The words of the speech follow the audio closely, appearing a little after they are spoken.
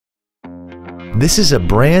This is a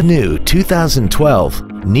brand new 2012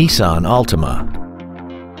 Nissan Altima.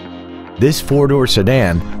 This four-door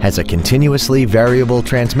sedan has a continuously variable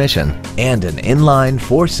transmission and an inline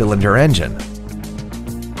four-cylinder engine.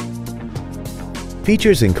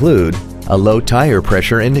 Features include a low tire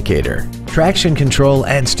pressure indicator, traction control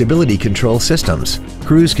and stability control systems,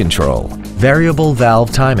 cruise control, variable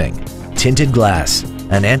valve timing, tinted glass,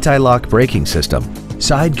 an anti-lock braking system,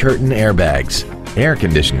 side curtain airbags, air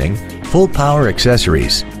conditioning, full power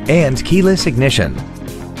accessories, and keyless ignition.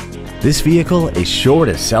 This vehicle is sure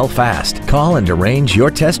to sell fast. Call and arrange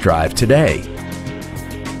your test drive today.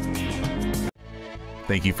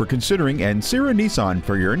 Thank you for considering Ancira Nissan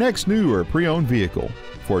for your next new or pre-owned vehicle.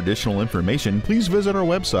 For additional information, please visit our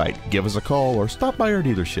website, give us a call, or stop by our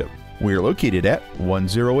dealership. We are located at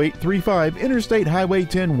 10835 Interstate Highway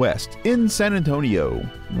 10 West in San Antonio.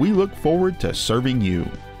 We look forward to serving you.